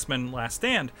bad as X-Men Last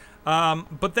Stand.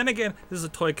 But then again, this is a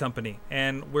toy company,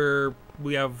 and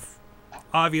we have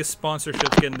obvious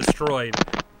sponsorships getting destroyed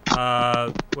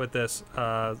with this.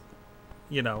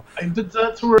 You know,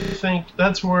 that's where I think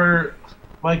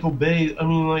Michael Bay. I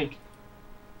mean, like,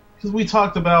 because we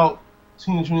talked about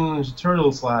Teenage Mutant Ninja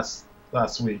Turtles last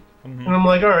week, and I'm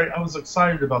like, all right, I was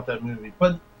excited about that movie,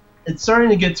 but it's starting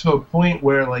to get to a point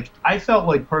where, like, I felt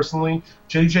like personally,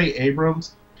 J.J.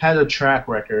 Abrams had a track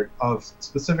record of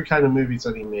specific kind of movies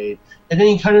that he made, and then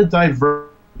he kind of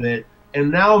diverted it, and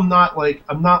now I'm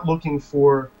not looking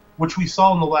for, which we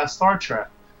saw in the last Star Trek.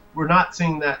 We're not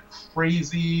seeing that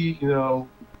crazy,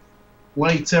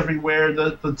 lights everywhere,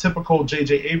 the typical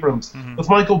J.J. Abrams. With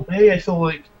Michael Bay, I feel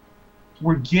like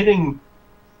we're getting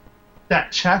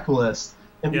that checklist,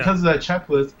 and because of that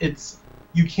checklist,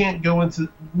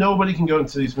 nobody can go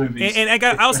into these movies. And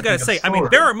I also got to say, I mean,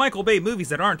 there are Michael Bay movies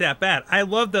that aren't that bad. I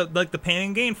love the Pain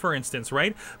and Gain, for instance,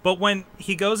 right? But when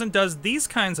he goes and does these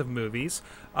kinds of movies,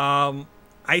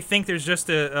 I think there's just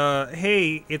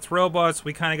hey, it's robots,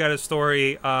 we kind of got a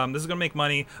story, this is going to make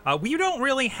money. We don't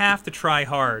really have to try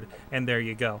hard, and there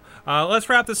you go. Let's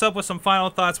wrap this up with some final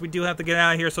thoughts. We do have to get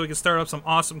out of here so we can start up some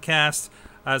awesome casts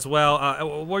as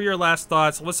well. What are your last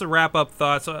thoughts? What's the wrap-up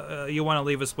thoughts you want to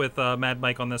leave us with, Mad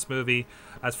Mike, on this movie,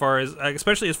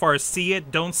 especially as far as see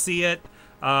it, don't see it?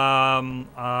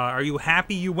 Are you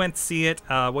happy you went to see it?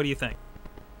 What do you think?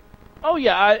 Oh,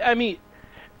 yeah, I mean,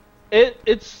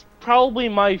 it's probably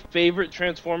my favorite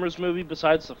Transformers movie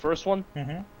besides the first one.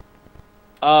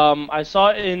 I saw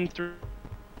it in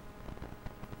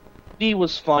 3D,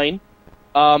 was fine.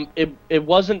 It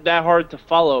wasn't that hard to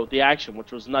follow the action,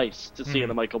 which was nice to see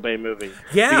in a Michael Bay movie.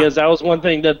 Yeah. Because that was one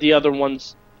thing that the other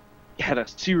ones had a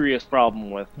serious problem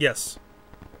with. Yes.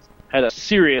 Had a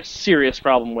serious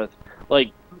problem with.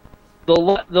 Like, the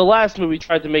last movie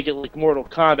tried to make it like Mortal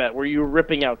Kombat, where you were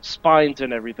ripping out spines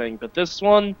and everything, but this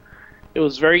one, it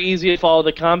was very easy to follow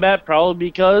the combat, probably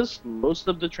because most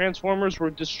of the Transformers were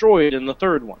destroyed in the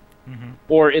third one,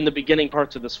 or in the beginning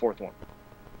parts of this fourth one.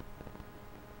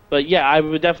 But yeah, I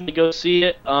would definitely go see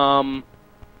it. I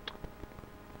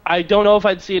don't know if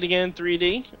I'd see it again in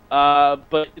 3D,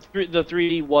 but the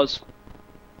 3D was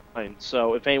fine.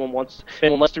 So if anyone likes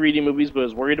 3D movies but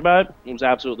is worried about it, it was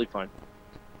absolutely fine.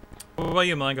 What about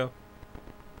you, Mulango?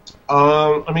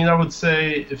 I mean, I would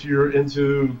say if you're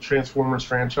into Transformers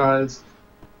franchise,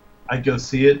 I'd go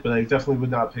see it, but I definitely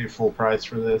would not pay full price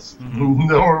for this.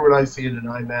 Nor would I see it in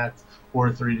IMAX or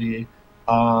 3D.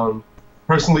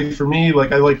 Personally, for me,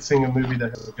 like, I like seeing a movie that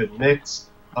has a good mix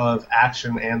of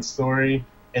action and story,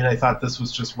 and I thought this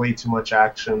was just way too much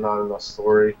action, not enough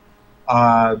story.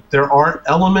 There are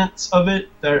elements of it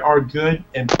that are good,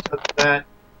 and because of that,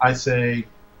 I say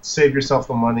save yourself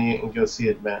the money and go see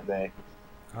it matinee.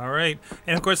 All right.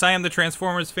 And, of course, I am the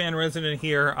Transformers fan resident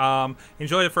here.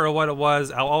 Enjoyed it for what it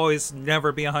was. I'll always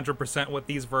never be 100% with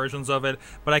these versions of it,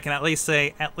 but I can at least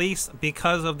say, at least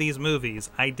because of these movies,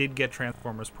 I did get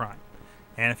Transformers Prime.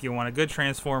 And if you want a good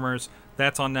Transformers,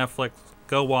 that's on Netflix.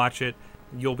 Go watch it.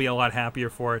 You'll be a lot happier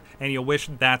for it, and you'll wish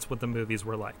that's what the movies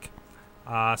were like.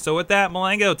 So with that,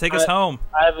 Mulango, take us home.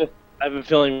 I have a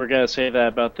feeling we're going to say that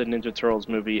about the Ninja Turtles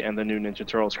movie and the new Ninja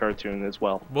Turtles cartoon as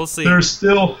well. We'll see. There's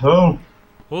still hope.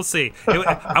 We'll see.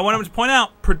 I want to point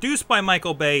out, produced by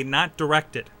Michael Bay, not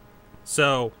directed.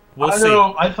 So we'll see.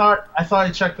 I thought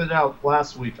I checked it out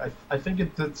last week. I think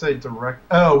it did say direct.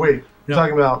 Oh wait, you're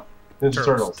talking about Ninja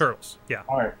Turtles. Turtles. Yeah.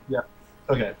 All right. Yeah.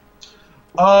 Okay.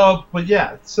 But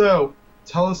yeah. So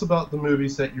tell us about the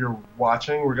movies that you're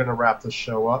watching. We're gonna wrap the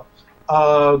show up.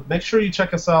 Make sure you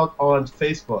check us out on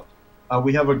Facebook.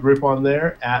 We have a group on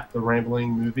there at the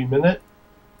Rambling Movie Minute,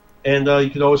 and you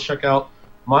can always check out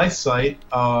my site,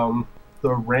 the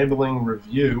Rambling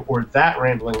Review, or that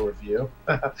Rambling Review,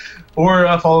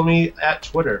 or follow me at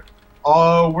Twitter.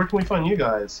 Where can we find you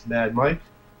guys, Mad Mike?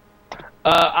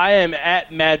 I am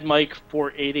at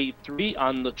MadMike4883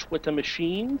 on the Twitter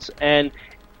machines, and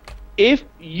if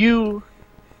you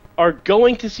are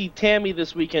going to see Tammy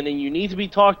this weekend and you need to be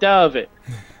talked out of it,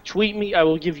 tweet me. I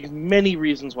will give you many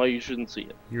reasons why you shouldn't see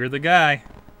it. You're the guy.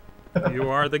 You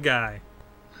are the guy.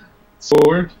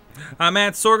 Sorg? I'm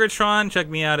at Sorgatron. Check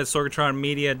me out at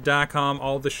sorgatronmedia.com.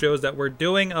 All the shows that we're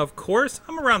doing, of course.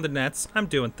 I'm around the nets. I'm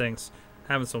doing things.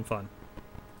 Having some fun.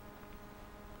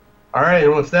 All right,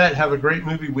 and with that, have a great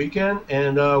movie weekend,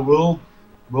 and we'll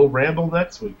ramble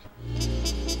next week.